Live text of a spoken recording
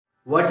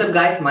What's up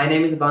guys, my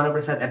name is Bhanu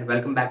Prasad and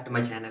welcome back to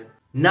my channel.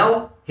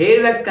 Now,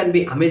 hair wax can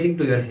be amazing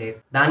to your hair.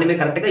 దాన్ని మీరు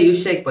correct గా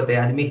use చేయకపోతే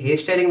అది మీ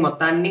hair styling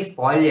మొత్తాన్ని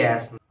spoil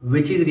చేస్తుంది,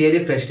 which is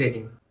really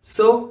frustrating.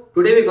 So,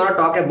 today we're gonna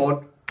talk about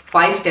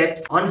 5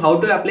 steps on how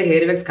to apply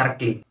hair wax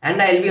correctly.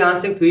 And I'll be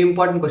answering few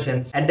important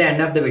questions at the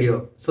end of the video.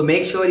 So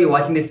make sure you're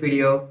watching this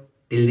video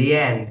till the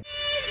end.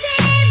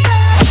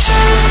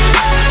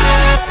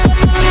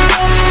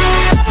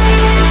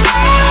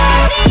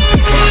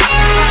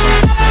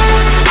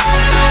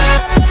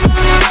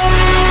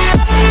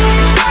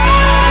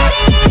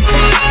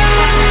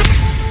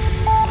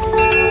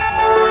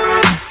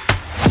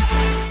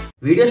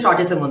 Video start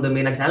చేసే ముందు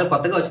మీరు నా channel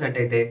కొత్తగా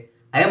వచ్చినట్టయితే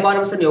I'm Bhanu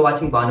Prasad, you're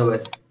watching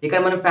Bhanuverse. ఇక్కడ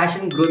మనం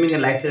fashion, grooming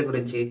and life style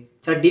గురించి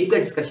చాలా డీప్ గా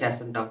డిస్కస్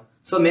చేస్తుంటాం.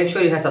 So make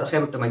sure you have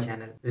subscribe to my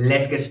channel.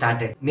 Let's get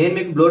started. నేను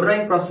మీకు blow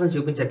drawing process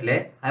చూపించట్లే.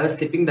 I was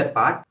skipping that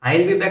part. I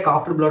will be back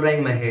after blow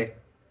drawing my hair.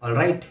 All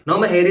right, now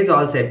my hair is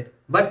all set.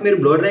 But మీరు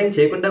blow drawing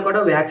చేయకుండా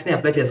కూడా wax ని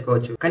apply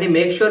చేసుకోవచ్చు, కానీ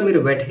make sure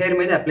మీరు wet hair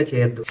మీద apply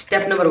చేయొద్దు.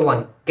 Step number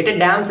 1, get a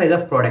damn size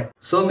of product.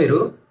 So మీరు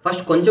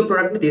ఫస్ట్ కొంచెం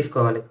ప్రోడక్ట్ ని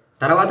తీసుకోవాలి,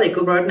 తర్వాత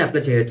ఎక్కువ ప్రోడక్ట్ ని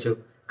అప్లై చేయొచ్చు.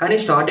 కానీ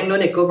స్టార్టింగ్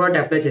లోనే ఎక్కువ ప్రోడక్ట్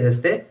అప్లై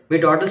చేసేస్తే మీ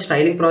టోటల్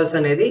స్టైలింగ్ ప్రాసెస్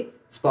అనేది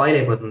స్పాయిల్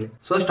అయిపోతుంది.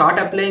 So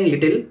start applying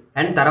little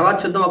and తర్వాత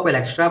చూద్దాం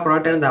ఒకవేళ ఎక్స్ట్రా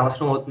ప్రోడక్ట్ అనేది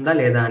అవసరం అవుతుందా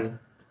లేదా అని.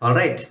 ఆల్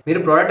రైట్, మీరు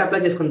ప్రోడక్ట్ అప్లై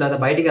చేసుకున్న తర్వాత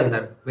బయటికి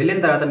వెళ్తారు. వెళ్ళిన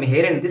తర్వాత మీ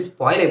హెయిర్ అనేది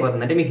స్పాయిల్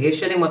అయిపోతుంది, అంటే మీ హెయిర్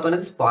స్టైలింగ్ మొత్తం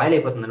అనేది స్పాయిల్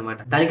అయిపోతుంది అనమాట.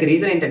 దానికి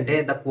రీజన్ ఏంటంటే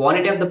the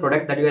quality of the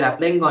product that you're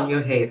applying on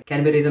your hair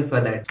can be reason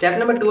for that. Step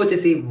number 2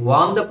 వచ్చేసి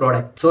warm the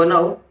product. So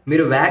now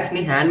మీరు వ్యాక్స్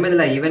ని హ్యాండ్ మీద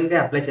ఇలా ఈవెన్ గా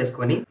అప్లై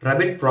చేసుకొని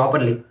rub it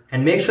properly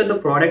and make sure the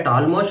product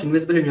almost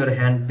invisible in your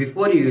hand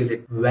before you use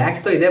it.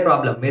 Wax తో ఇదే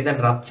problem, మీరు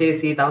దాన్ని రబ్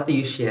చేసి తర్వాత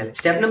యూజ్ చేయాలి.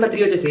 స్టెప్ నెంబర్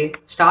 3 వచ్చేసి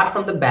start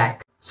from the back.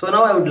 So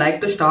now I would like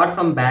to start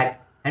from back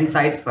and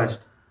sides first.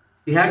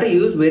 You have to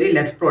use very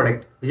less product.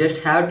 You just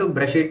have to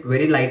brush it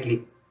very lightly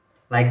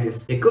like this.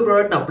 ఎక్కువ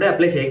product అప్పుడే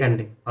apply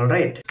చేయకండి.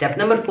 Alright, step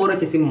number 4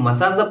 వచ్చేసి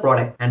massage the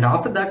product and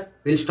after that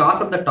will start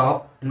from the top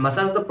and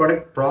massage the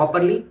product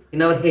properly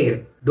in our hair.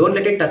 Don't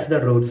let it touch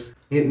the roots.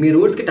 Me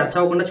roots కి touch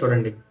అవ్వకుండా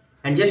చూడండి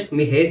and just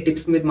me hair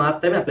tips మీద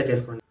మాత్రమే apply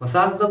చేసుకోండి.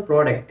 Massage the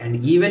product and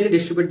evenly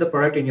distribute the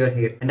product in your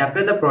hair and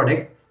apply the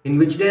product in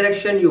which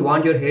direction you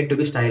want your hair to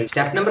be styled.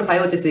 Step number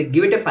 5 వచ్చేసి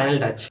give it a final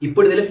touch.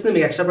 ఇప్పుడు తెలుస్తుంది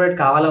మీకు extra product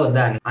కావాలా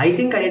వద్దా అని. I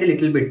think I need a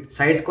little bit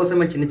sides కోసం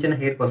and చిన్న చిన్న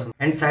హెయిర్ కోసం.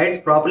 అండ్ సైడ్స్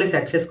ప్రాపర్లీ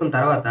సెట్ చేసుకున్న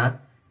తర్వాత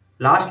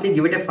lastly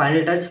give it a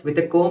final touch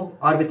with a comb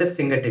or with a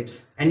fingertips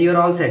and you're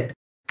all set.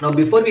 Now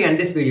before we end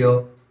this video,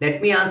 let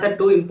me answer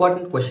 2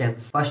 important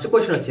questions. First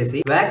question వచ్చేసి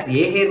wax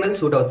ఏ hair మీద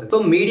suit అవుతుంది?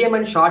 So medium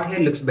and short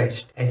hair looks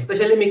best.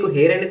 Especially మీకు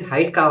hair అనేది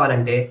height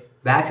కావాలంటే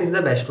wax is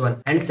the best one.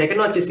 And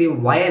second వచ్చేసి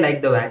why I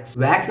like the wax.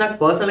 Wax నాకు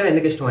personal గా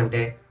ఎందుకు ఇష్టం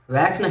అంటే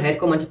వ్యాక్స్ నా హెయిర్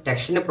కు మంచి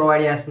టెక్స్చర్ ని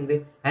ప్రొవైడ్ చేస్తుంది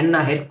అండ్ నా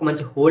హెయిర్ కు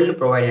మంచి హోల్డ్ ని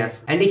ప్రొవైడ్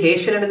చేస్తుంది. అండ్ ఈ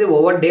హెయిర్ స్టైల్ అనేది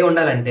ఓవర్ డే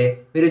ఉండాలంటే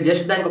మీరు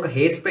జస్ట్ దానికి ఒక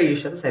హెయిర్ స్ప్రే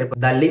యూస్ చేస్తే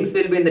సరిపోతుంది. The links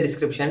will be in the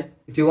description.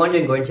 If you want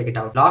you can go and check it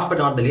out. Last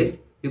but not the least,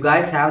 you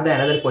guys have the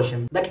another question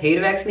that hair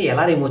wax ni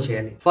ela remove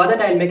cheyali. For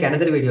that I'll make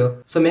another video,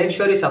 so make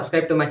sure you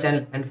subscribe to my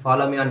channel and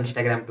follow me on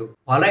Instagram too.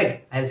 All right,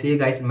 I'll see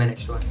you guys in my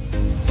next one.